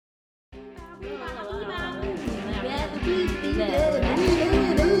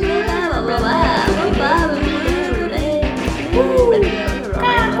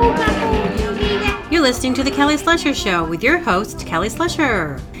listening to The Kelly Slusher Show with your host, Kelly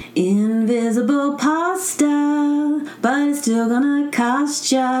Slusher. Invisible pasta, but it's still gonna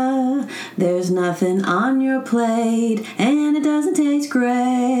cost ya. There's nothing on your plate, and it doesn't taste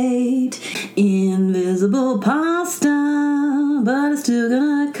great. Invisible pasta, but it's still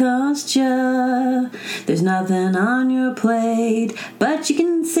gonna cost ya. There's nothing on your plate, but you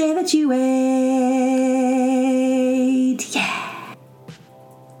can say that you ate. Yeah!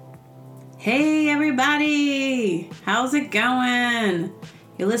 Hey everybody, how's it going?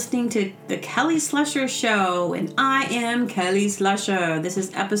 You're listening to The Kelly Slusher Show, and I am Kelly Slusher. This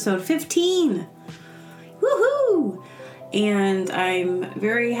is episode 15. Woohoo! And I'm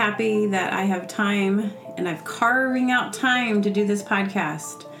very happy that I have time, and I'm carving out time to do this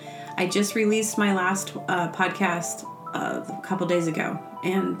podcast. I just released my last podcast a couple days ago,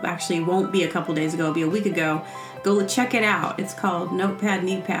 and actually it won't be a couple days ago, it'll be a week ago. Go check it out. It's called Notepad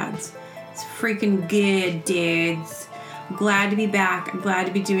Knee Pads. It's freaking good, dudes. I'm glad to be back. I'm glad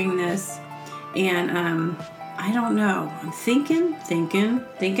to be doing this. And I don't know. I'm thinking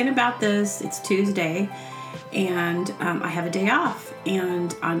about this. It's Tuesday, and I have a day off.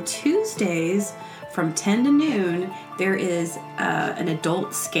 And on Tuesdays from 10 to noon, there is an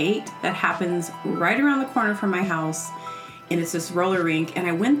adult skate that happens right around the corner from my house. And it's this roller rink. And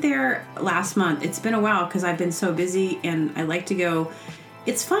I went there last month. It's been a while because I've been so busy, and I like to go.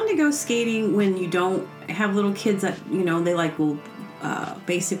 It's fun to go skating when you don't have little kids that, you know, they will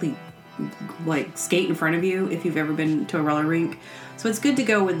basically skate in front of you if you've ever been to a roller rink. So it's good to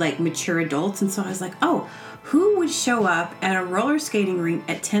go with mature adults. And so I was like, oh, who would show up at a roller skating rink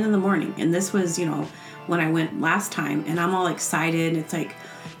at 10 in the morning? And this was, when I went last time, and I'm all excited. It's they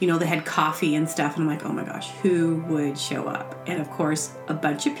had coffee and stuff. And I'm like, oh my gosh, who would show up? And of course, a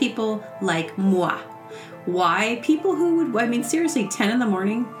bunch of people like moi. Why? People who would, seriously, 10 in the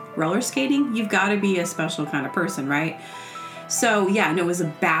morning, roller skating, you've got to be a special kind of person, right? So, yeah, and it was a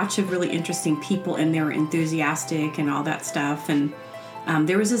batch of really interesting people, and they were enthusiastic and all that stuff. And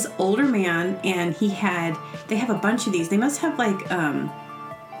there was this older man, and they have a bunch of these. They must have,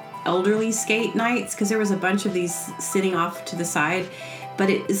 elderly skate nights, because there was a bunch of these sitting off to the side.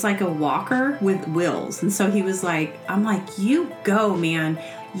 But it is like a walker with wheels. And so he was I'm like, you go, man.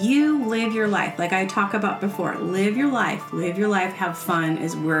 You live your life. Like I talk about before, live your life, have fun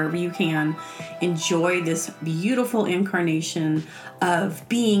as wherever you can. Enjoy this beautiful incarnation of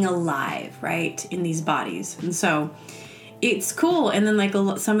being alive, right, in these bodies. And so it's cool. And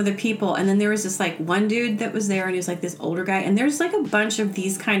then some of the people, and then there was this one dude that was there, and he was this older guy. And there's a bunch of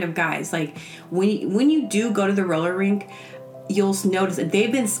these kind of guys. When you do go to the roller rink, you'll notice that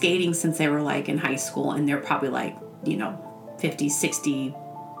they've been skating since they were in high school, and they're probably 50, 60,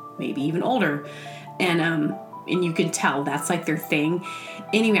 maybe even older. And you can tell that's their thing.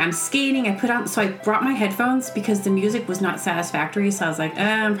 Anyway, I'm skating. So I brought my headphones because the music was not satisfactory. So I was like,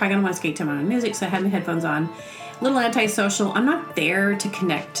 I'm probably gonna want to skate to my own music. So I had my headphones on. A little antisocial. I'm not there to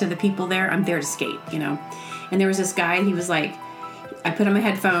connect to the people there. I'm there to skate, And there was this guy, he was I put on my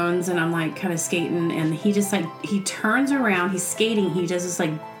headphones, and I'm kind of skating, and he just he turns around, he's skating, he does this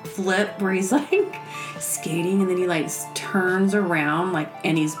flip where he's skating, and then he turns around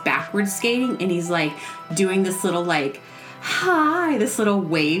and he's backwards skating, and he's doing this little hi, this little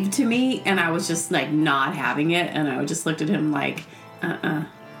wave to me, and I was just not having it, and I just looked at him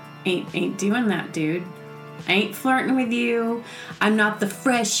ain't doing that, dude. I ain't flirting with you. I'm not the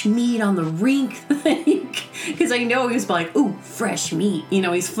fresh meat on the rink thing. Because I know he was ooh, fresh meat.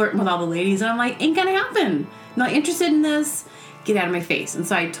 He's flirting with all the ladies. And I'm ain't gonna happen. I'm not interested in this. Get out of my face. And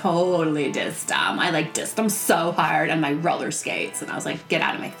so I totally dissed him. I dissed him so hard on my roller skates. And I was get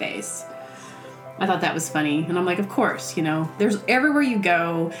out of my face. I thought that was funny. And I'm of course, there's everywhere you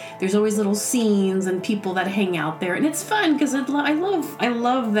go, there's always little scenes and people that hang out there. And it's fun because I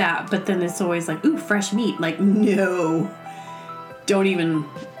love that. But then it's always ooh, fresh meat. No, don't even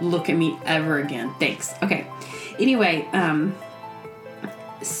look at me ever again. Thanks. Okay. Anyway,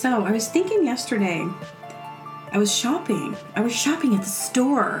 so I was thinking yesterday, I was shopping at the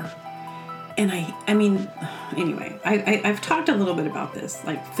store. And anyway, I've talked a little bit about this,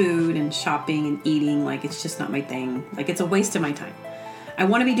 food and shopping and eating, it's just not my thing. It's a waste of my time. I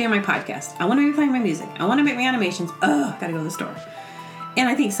want to be doing my podcast. I want to be playing my music. I want to make my animations. Gotta go to the store. And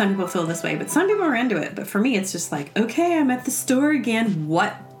I think some people feel this way, but some people are into it. But for me, it's just okay, I'm at the store again.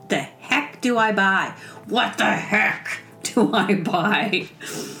 What the heck do I buy? What the heck do I buy?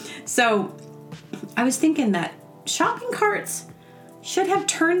 So I was thinking that shopping carts should have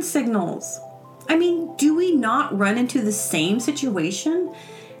turn signals. Do we not run into the same situation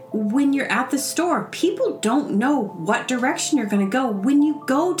when you're at the store? People don't know what direction you're going to go when you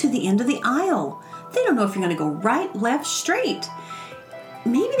go to the end of the aisle. They don't know if you're going to go right, left, straight.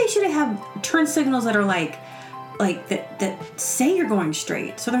 Maybe they should have turn signals that are like that say you're going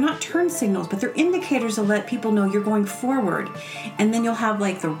straight. So they're not turn signals, but they're indicators to let people know you're going forward. And then you'll have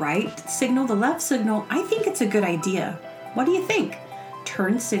like the right signal, the left signal. I think it's a good idea. What do you think?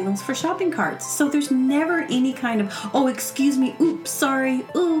 Turn signals for shopping carts. So there's never any kind of, oh, excuse me, oops, sorry,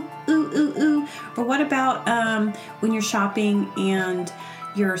 ooh. Or what about when you're shopping and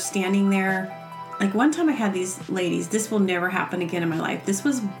you're standing there? Like one time I had these ladies, this will never happen again in my life. This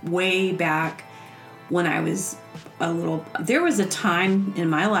was way back when I was there was a time in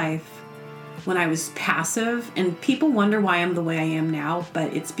my life when I was passive, and people wonder why I'm the way I am now,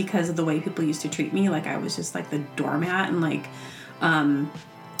 but it's because of the way people used to treat me. Like I was just like the doormat and like,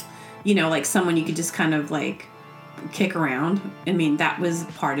 like someone you could just kind of like kick around. I mean, that was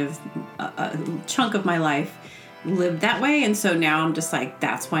part of a chunk of my life lived that way. And so now I'm just like,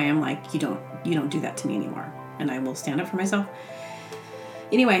 that's why I'm like, you don't do that to me anymore. And I will stand up for myself.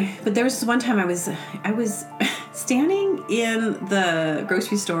 Anyway, but there was this one time I was standing in the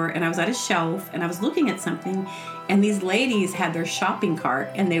grocery store and I was at a shelf and I was looking at something, and these ladies had their shopping cart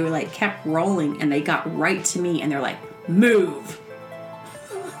and they were like kept rolling and they got right to me and they're like, move.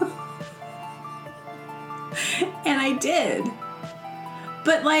 And I did.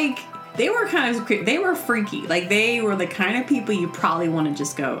 But like, they were freaky. Like they were the kind of people you probably want to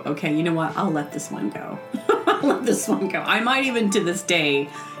just go, okay, you know what? I'll let this one go. I'll let this one go. I might even to this day,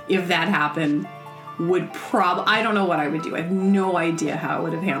 if that happened, I don't know what I would do. I have no idea how I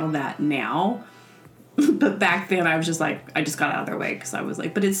would have handled that now. But back then I was just like, I just got out of their way because I was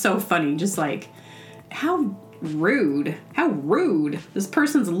like, but it's so funny. Just like, how rude. This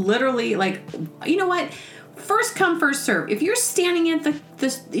person's literally like, you know what? First come, first serve. If you're standing at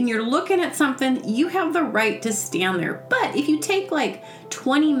and you're looking at something, you have the right to stand there. But if you take like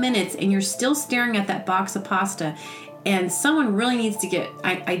 20 minutes and you're still staring at that box of pasta and someone really needs to get,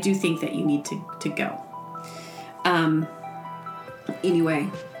 I do think that you need to go. Anyway.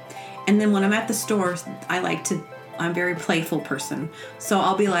 And then when I'm at the store, I'm a very playful person. So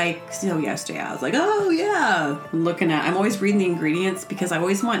I'll be like, yesterday I was like, oh yeah. I'm always reading the ingredients because I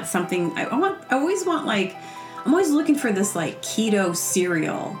always want something. I'm always looking for this like keto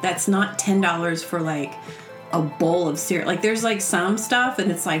cereal that's not $10 for like a bowl of cereal. Like there's like some stuff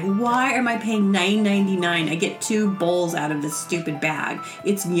and it's like, why am I paying $9.99? I get 2 bowls out of this stupid bag.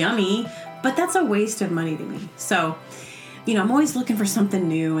 It's yummy, but that's a waste of money to me. So, I'm always looking for something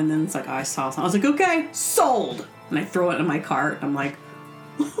new, and then it's like, oh, I saw something. I was like, okay, sold. And I throw it in my cart. I'm like,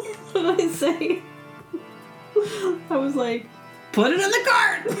 what did I say? I was like, put it in the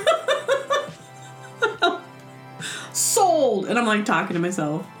cart. Sold. And I'm like talking to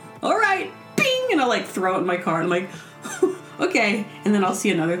myself. All right, bing. And I like throw it in my cart. I'm like, okay. And then I'll see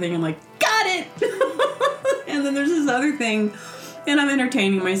another thing. I'm like, got it. And then there's this other thing. And I'm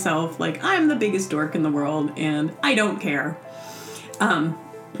entertaining myself like I'm the biggest dork in the world and I don't care. I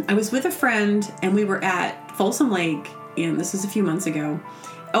was with a friend and we were at Folsom Lake, and this was a few months ago.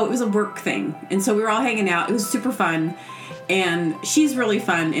 Oh, it was a work thing. And so we were all hanging out. It was super fun. And she's really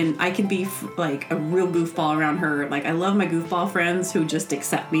fun, and I can be like a real goofball around her. Like I love my goofball friends who just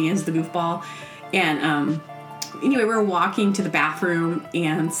accept me as the goofball. And anyway, we were walking to the bathroom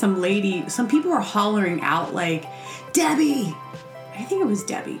and some people were hollering out like, Debbie! I think it was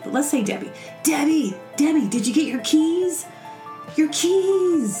Debbie, but let's say Debbie. Debbie, did you get your keys? Your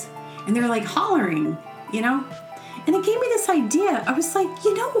keys. And they're like hollering, And it gave me this idea. I was like,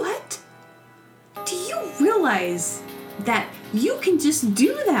 you know what? Do you realize that you can just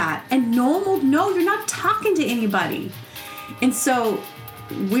do that and no one will know you're not talking to anybody? And so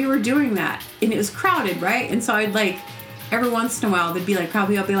we were doing that, and it was crowded, right? And so I'd like, every once in a while, they'd be like,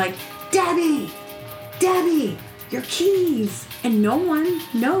 probably I'll be like, Debbie, your keys. And no one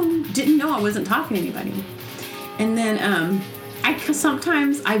didn't know I wasn't talking to anybody. And then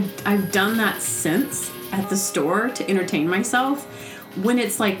sometimes I've done that since at the store to entertain myself when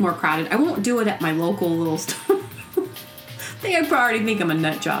it's like more crowded. I won't do it at my local little store. I already think I'm a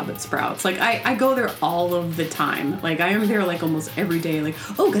nut job at Sprouts. Like I go there all of the time. Like I am there like almost every day. Like,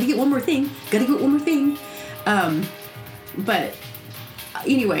 oh, gotta get one more thing. But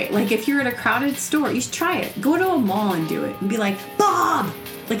anyway, like if you're at a crowded store, you should try it. Go to a mall and do it and be like, Bob!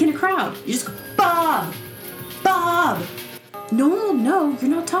 Like in a crowd. You just go, Bob! No one will know you're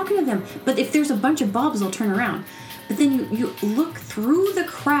not talking to them. But if there's a bunch of Bobs, they'll turn around. But then you look through the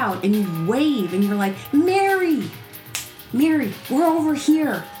crowd and you wave and you're like, Mary, we're over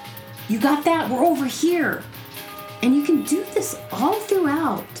here. You got that? We're over here. And you can do this all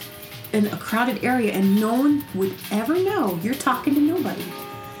throughout in a crowded area and no one would ever know you're talking to nobody.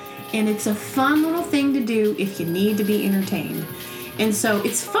 And it's a fun little thing to do if you need to be entertained. And so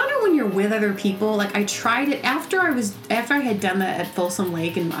it's funner when you're with other people. Like I tried it after I had done that at Folsom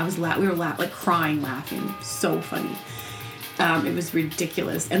Lake, and we were like crying, laughing. So funny. It was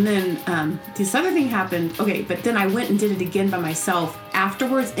ridiculous. And then this other thing happened. Okay, but then I went and did it again by myself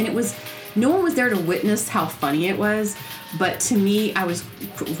afterwards, and no one was there to witness how funny it was. But to me, I was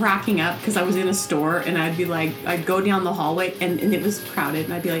cracking up because I was in a store, and I'd go down the hallway, and it was crowded,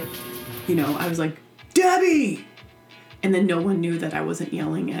 and I'd be like, I was like, Debbie! And then no one knew that I wasn't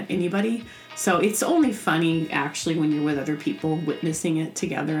yelling at anybody. So it's only funny, actually, when you're with other people witnessing it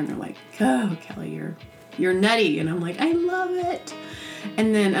together, and they're like, oh, Kelly, you're nutty. And I'm like, I love it.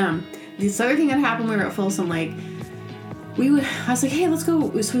 And then this other thing that happened, we were at Folsom Lake. I was like, hey, let's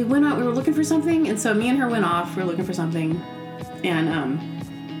go. So we went out, we were looking for something. And so me and her went off, we were looking for something. And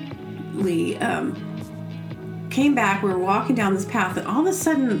we came back, we were walking down this path, and all of a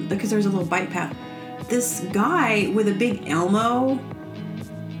sudden, because there was a little bike path, this guy with a big Elmo,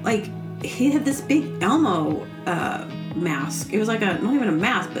 like, he had this big Elmo mask. It was like not even a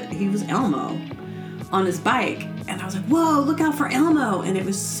mask, but he was Elmo on his bike. And I was like, whoa, look out for Elmo. And it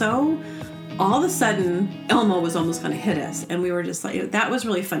was so, all of a sudden, Elmo was almost going to hit us. And we were just like, that was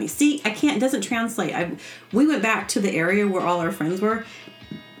really funny. See, it doesn't translate. We went back to the area where all our friends were.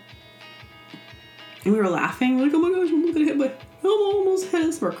 And we were laughing. We're like, oh my gosh, I'm going to hit my Elmo almost hit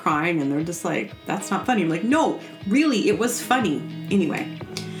us. We're crying. And they're just like, that's not funny. I'm like, no, really, it was funny. Anyway.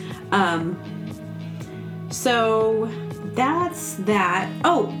 So that's that.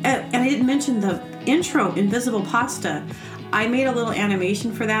 Oh, and I didn't mention the intro, Invisible Pasta. I made a little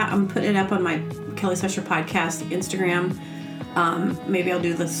animation for that. I'm putting it up on my Kelly Slusher podcast Instagram. Maybe I'll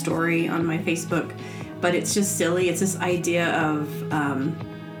do the story on my Facebook. But it's just silly. It's this idea of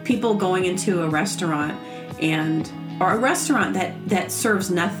people going into a restaurant or a restaurant that serves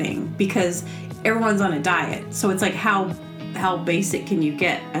nothing because everyone's on a diet. So it's like how basic can you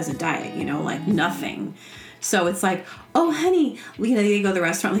get as a diet? Like nothing. So it's like, oh, honey, they go to the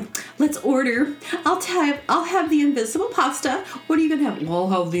restaurant, like, let's order. I'll have the invisible pasta. What are you going to have?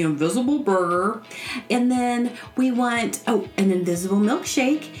 Well, I'll have the invisible burger. And then we want, an invisible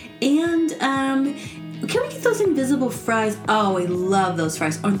milkshake. And, can we get those invisible fries? Oh, I love those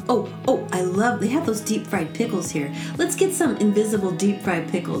fries. They have those deep fried pickles here. Let's get some invisible deep fried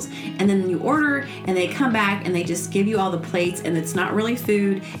pickles. And then you order, and they come back, and they just give you all the plates, and it's not really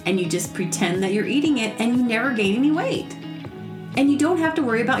food, and you just pretend that you're eating it, and you never gain any weight. And you don't have to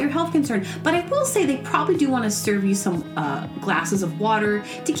worry about your health concern. But I will say they probably do want to serve you some glasses of water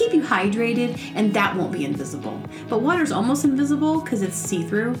to keep you hydrated, and that won't be invisible. But water's almost invisible because it's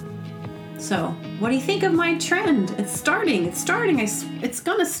see-through. So, what do you think of my trend? It's starting. It's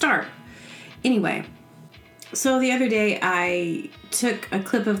gonna start. Anyway, so the other day I took a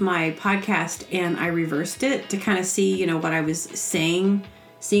clip of my podcast and I reversed it to kind of see, what I was saying,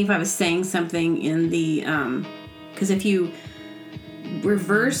 see if I was saying something in the, because if you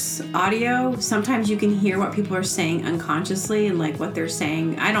reverse audio, sometimes you can hear what people are saying unconsciously and like what they're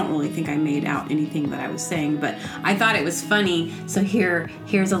saying. I don't really think I made out anything that I was saying, but I thought it was funny. So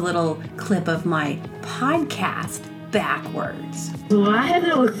here's a little clip of my podcast backwards.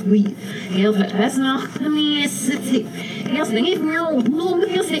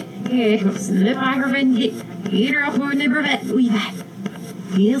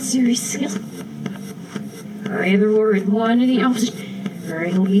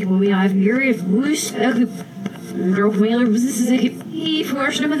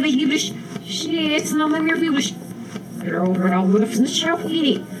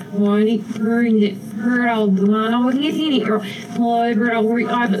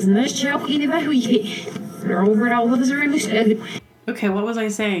 Okay, what was I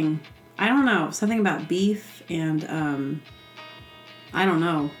saying? I don't know. Something about beef and I don't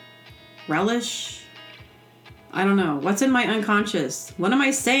know. Relish? I don't know. What's in my unconscious? What am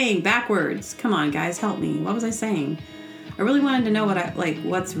I saying backwards? Come on, guys, help me. What was I saying? I really wanted to know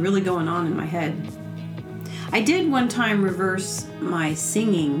what's really going on in my head. I did one time reverse my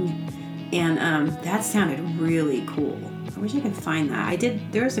singing, and that sounded really cool. I wish I could find that.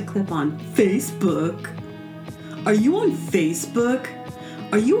 There's a clip on Facebook. Are you on Facebook?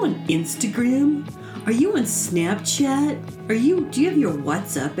 Are you on Instagram? Are you on Snapchat? Do you have your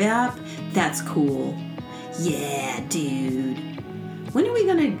WhatsApp app? That's cool. Yeah, dude. When are we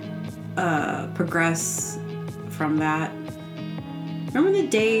gonna progress from that? Remember the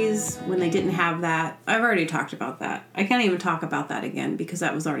days when they didn't have that? I've already talked about that. I can't even talk about that again because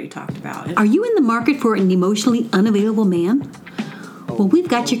that was already talked about. Are you in the market for an emotionally unavailable man? Well, we've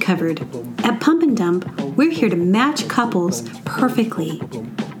got you covered. At Pump and Dump, we're here to match couples perfectly.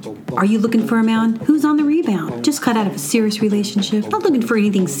 Are you looking for a man who's on the rebound? Just got out of a serious relationship, not looking for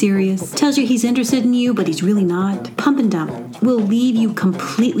anything serious. Tells you he's interested in you, but he's really not. Pump and Dump will leave you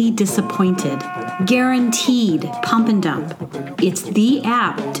completely disappointed. Guaranteed. Pump and Dump. It's the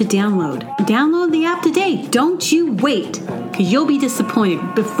app to download. Download the app today. Don't you wait, because you'll be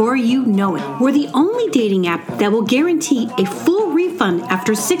disappointed before you know it. We're the only dating app that will guarantee a full refund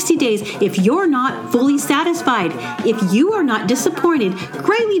after 60 days if you're not fully satisfied. If you are not disappointed,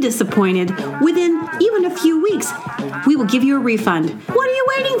 greatly disappointed, within even a few weeks, we will give you a refund. What are you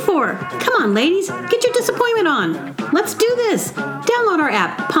waiting for? Come on, ladies, get your disappointment on. Let's do this. Download our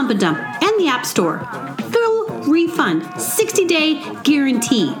app, Pump and Dump, and the App Store. Full refund, 60-day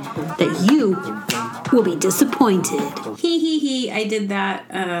guarantee that you will be disappointed. I did that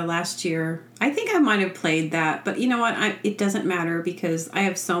last year. I think I might have played that, but you know what? It doesn't matter because I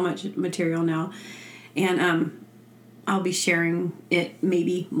have so much material now, and I'll be sharing it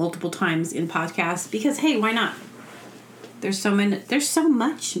maybe multiple times in podcasts because hey, why not? There's so many minutes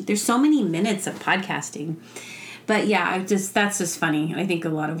of podcasting. But yeah, that's just funny. I think a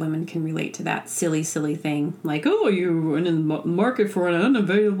lot of women can relate to that silly thing. Like, oh, you're in the market for an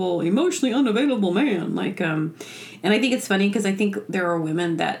emotionally unavailable man. Like, and I think it's funny because I think there are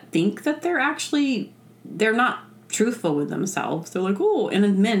women that think that they're not truthful with themselves. They're like, oh, and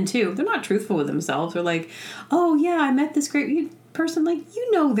then men too. They're not truthful with themselves. They're like, oh yeah, I met this great person. Like,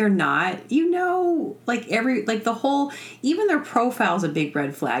 they're not. Even their profile's a big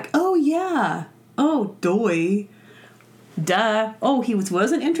red flag. Oh yeah. Oh, doy. Duh. Oh, he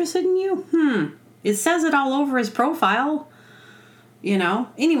wasn't interested in you? It says it all over his profile.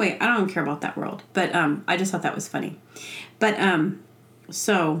 Anyway, I don't care about that world. But I just thought that was funny. But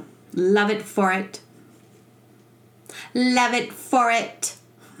so love it for it. Love it for it.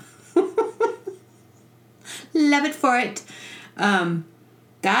 Love it for it.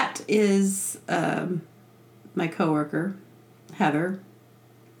 That is my coworker, Heather.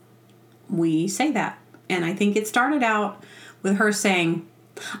 We say that. And I think it started out with her saying,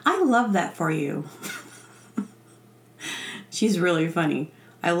 I love that for you. She's really funny.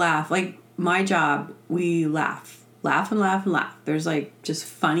 I laugh. Like, my job, we laugh. Laugh and laugh and laugh. There's, just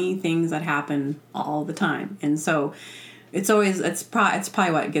funny things that happen all the time. And so it's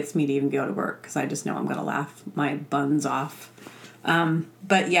probably what gets me to even go to work, because I just know I'm going to laugh my buns off.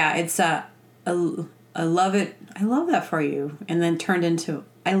 But, yeah, it's I love it. I love that for you. And then turned into,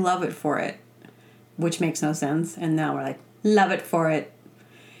 I love it for it, which makes no sense. And now we're like, love it for it.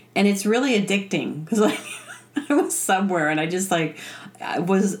 And it's really addicting because I was somewhere and I just I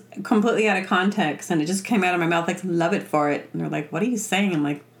was completely out of context and it just came out of my mouth like, love it for it. And they're like, what are you saying? I'm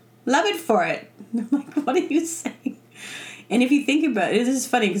like, love it for it. And I'm like, what are you saying? And if you think about it, it's just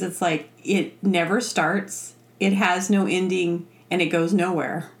funny because it's like, it never starts. It has no ending and it goes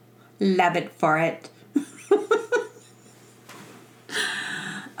nowhere. Love it for it.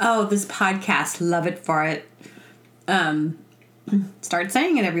 Oh, this podcast, love it for it. Start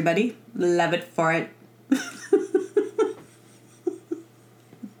saying it, everybody. Love it for it.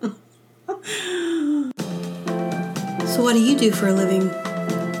 So what do you do for a living?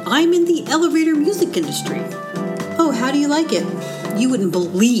 I'm in the elevator music industry. Oh, how do you like it? You wouldn't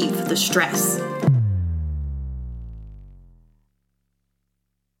believe the stress.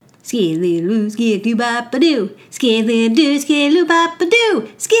 Skidly-doo, skidly-bop-a-doo, skidly-doo, skidly-bop-a-doo,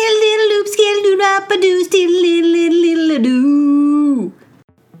 skidly-loop, skidly-bop-a-doo, skidly-little-little-doo.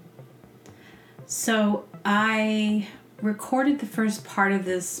 So I recorded the first part of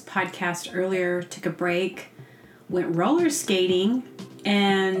this podcast earlier, took a break, went roller skating,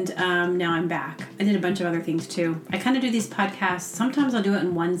 and now I'm back. I did a bunch of other things too. I kind of do these podcasts. Sometimes I'll do it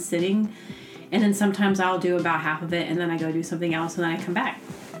in one sitting, and then sometimes I'll do about half of it, and then I go do something else, and then I come back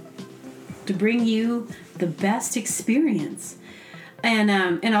to bring you the best experience, and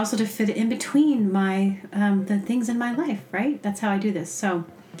also to fit it in between my the things in my life. Right, that's how I do this. So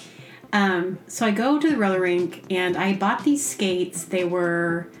I go to the roller rink and I bought these skates. They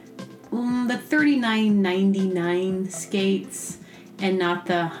were the $39.99 skates and not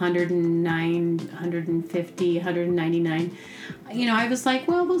the $109, $150, $199. I was like,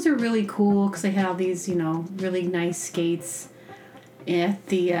 well, those are really cool because they had all these really nice skates at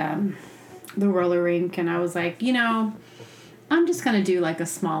the roller rink, and I was like, I'm just going to do a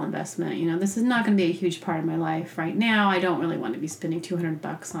small investment. This is not going to be a huge part of my life right now. I don't really want to be spending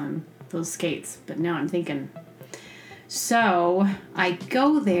 $200 on those skates, but now I'm thinking. So I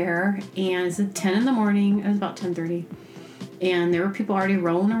go there, and it's at 10 in the morning. It was about 10:30, and there were people already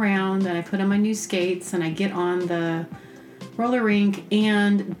rolling around, and I put on my new skates, and I get on the roller rink,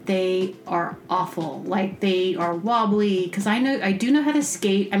 and they are awful. Like, they are wobbly, because I do know how to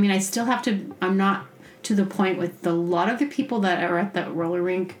skate. I mean, I still have to, I'm not to the point with a lot of the people that are at that roller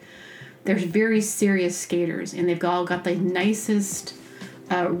rink. They're very serious skaters, and they've all got the nicest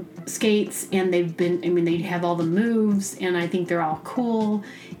skates, and they have all the moves, and I think they're all cool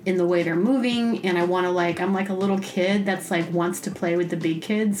in the way they're moving, and I'm like a little kid that's like wants to play with the big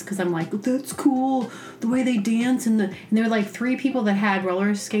kids, because I'm like, that's cool, the way they dance, and there were like 3 people that had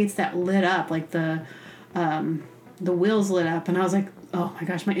roller skates that lit up, like the wheels lit up, and I was like, oh my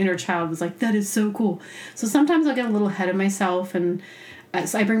gosh, my inner child was like, that is so cool. So sometimes I'll get a little ahead of myself, and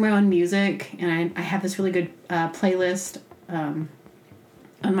so I bring my own music, and I have this really good playlist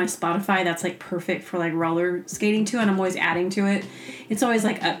on my Spotify that's like perfect for like roller skating too, and I'm always adding to it. It's always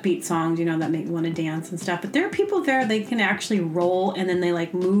like upbeat songs, that make me want to dance and stuff. But there are people there, they can actually roll, and then they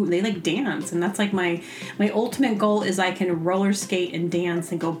like move, they like dance, and that's like my ultimate goal is I can roller skate and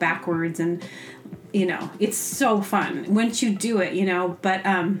dance and go backwards, and it's so fun once you do it, but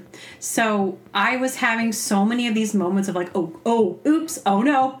so I was having so many of these moments of like, oh oops, oh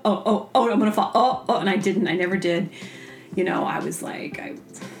no, oh I'm gonna fall, oh, and I never did. I was like,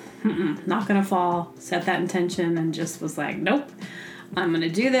 not gonna fall, set that intention, and just was like, nope, I'm gonna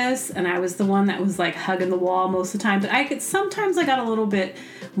do this. And I was the one that was like hugging the wall most of the time, but sometimes I got a little bit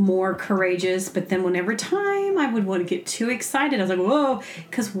more courageous, but then whenever time I would want to get too excited, I was like, whoa,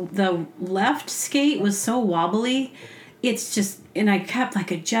 because the left skate was so wobbly, it's just, and I kept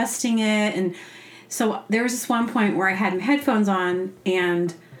like adjusting it, and so there was this one point where I had my headphones on,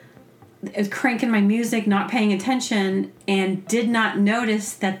 and I was cranking my music, not paying attention, and did not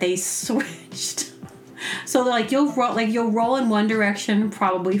notice that they switched. So like you'll roll in one direction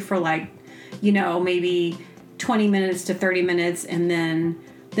probably for like, maybe 20 minutes to 30 minutes, and then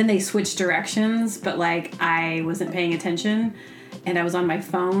they switch directions, but like I wasn't paying attention, and I was on my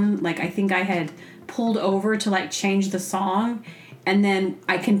phone. Like I think I had pulled over to like change the song, and then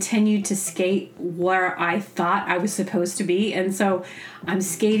I continued to skate where I thought I was supposed to be. And so I'm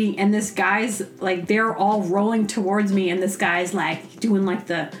skating, and this guy's like, they're all rolling towards me, and this guy's like doing like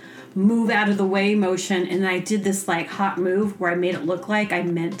the move out of the way motion, and I did this like hot move where I made it look like I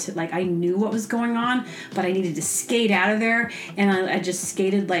meant to, like I knew what was going on, but I needed to skate out of there, and I just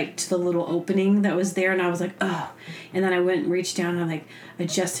skated like to the little opening that was there, and I was like, oh, and then I went and reached down and I like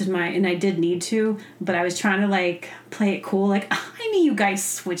adjusted and I did need to, but I was trying to like play it cool, like I knew you guys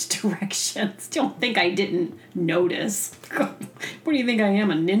switched directions, don't think I didn't notice. What do you think I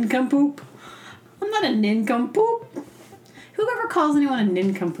am, a nincompoop? I'm not a nincompoop. Whoever calls anyone a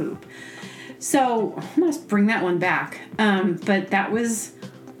nincompoop. So I'm gonna bring that one back. But that was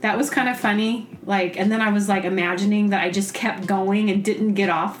kind of funny. Like, and then I was like imagining that I just kept going and didn't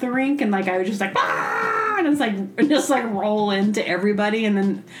get off the rink, and like I was just like, ah! And it was like just like roll into everybody, and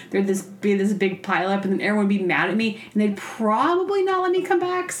then there'd be this big pile up, and then everyone would be mad at me, and they'd probably not let me come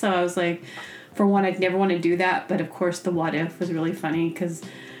back. So I was like, for one, I'd never want to do that. But of course, the what if was really funny, because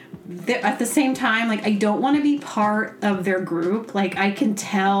at the same time, like, I don't want to be part of their group. Like, I can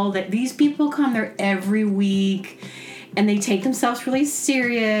tell that these people come there every week, and they take themselves really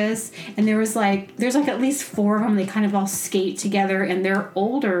serious. And there's like at least 4 of them. They kind of all skate together, and they're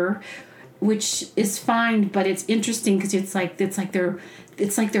older, which is fine. But it's interesting because it's like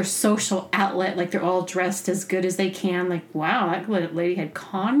their social outlet. Like, they're all dressed as good as they can. Like, wow, that lady had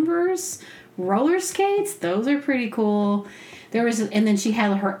Converse roller skates. Those are pretty cool. And then she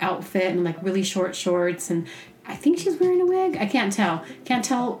had her outfit and like really short shorts, and I think she's wearing a wig. I can't tell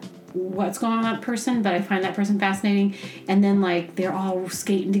what's going on with that person, but I find that person fascinating. And then like they're all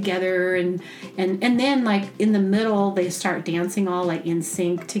skating together, and then like in the middle they start dancing all like in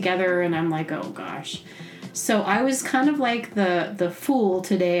sync together, and I'm like, oh gosh. So I was kind of like the fool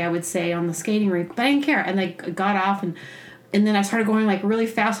today, I would say, on the skating rink, but I didn't care. And like got off, and then I started going like really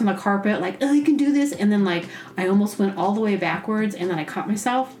fast on the carpet, like, oh, you can do this. And then like I almost went all the way backwards, and then I caught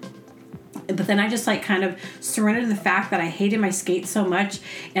myself. But then I just like kind of surrendered to the fact that I hated my skates so much,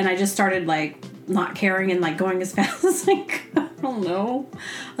 and I just started like not caring and like going as fast as like, I don't know.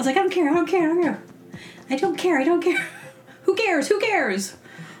 I was like, I don't care. Who cares?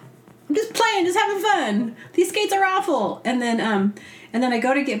 I'm just playing, just having fun. These skates are awful. And then I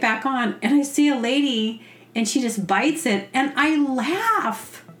go to get back on, and I see a lady, and she just bites it, and I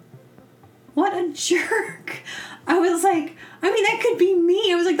laugh. What a jerk. I was like, I mean, that could be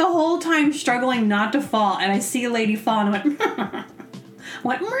me. I was like the whole time struggling not to fall, and I see a lady fall, and I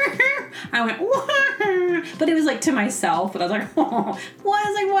went, but it was like to myself, but I was like, oh, what? I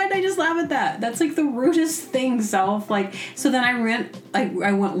was like, why did I just laugh at that? That's like the rudest thing, self. Like, so then I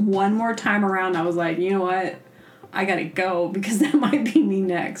went one more time around. I was like, you know what? I gotta go because that might be me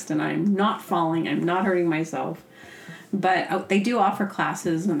next. And I'm not falling. I'm not hurting myself. But they do offer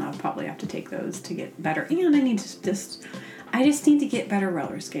classes, and I'll probably have to take those to get better. And I just need to get better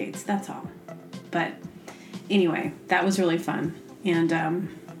roller skates. That's all. But anyway, that was really fun. And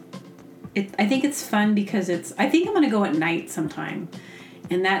I think it's fun because I think I'm going to go at night sometime.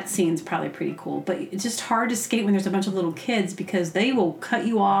 And that scene's probably pretty cool. But it's just hard to skate when there's a bunch of little kids because they will cut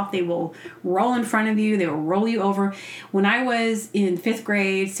you off. They will roll in front of you. They will roll you over. When I was in 5th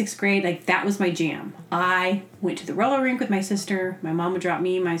grade, 6th grade, like that was my jam. I went to the roller rink with my sister. My mom would drop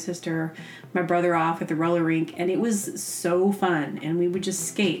me, my sister, my brother off at the roller rink. And it was so fun. And we would just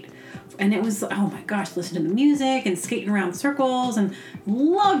skate. And it was, oh my gosh, listen to the music and skating around circles and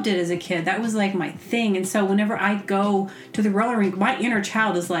loved it as a kid. That was like my thing. And so whenever I go to the roller rink, my inner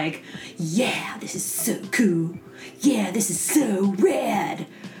child is like, yeah, this is so cool. Yeah, this is so rad.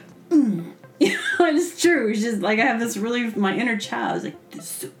 It's true. It's just like I have this my inner child is like, this is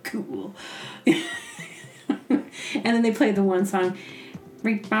so cool. And then they play the one song.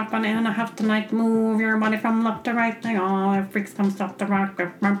 Reach up and I have to like move your body from left to right. Oh, freaks come stop the rock.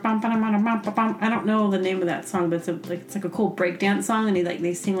 I don't know the name of that song, but it's like a cool breakdance song, and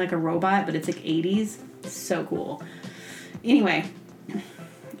they sing like a robot, but it's like 80s. So cool. Anyway,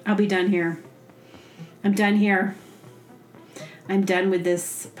 I'll be done here. I'm done here. I'm done with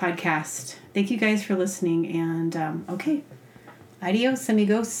this podcast. Thank you guys for listening, and okay, adios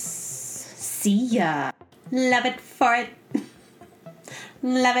amigos. See ya. Love it for it.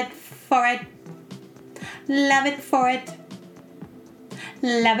 Love it for it. Love it for it.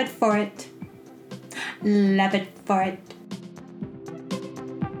 Love it for it. Love it for it.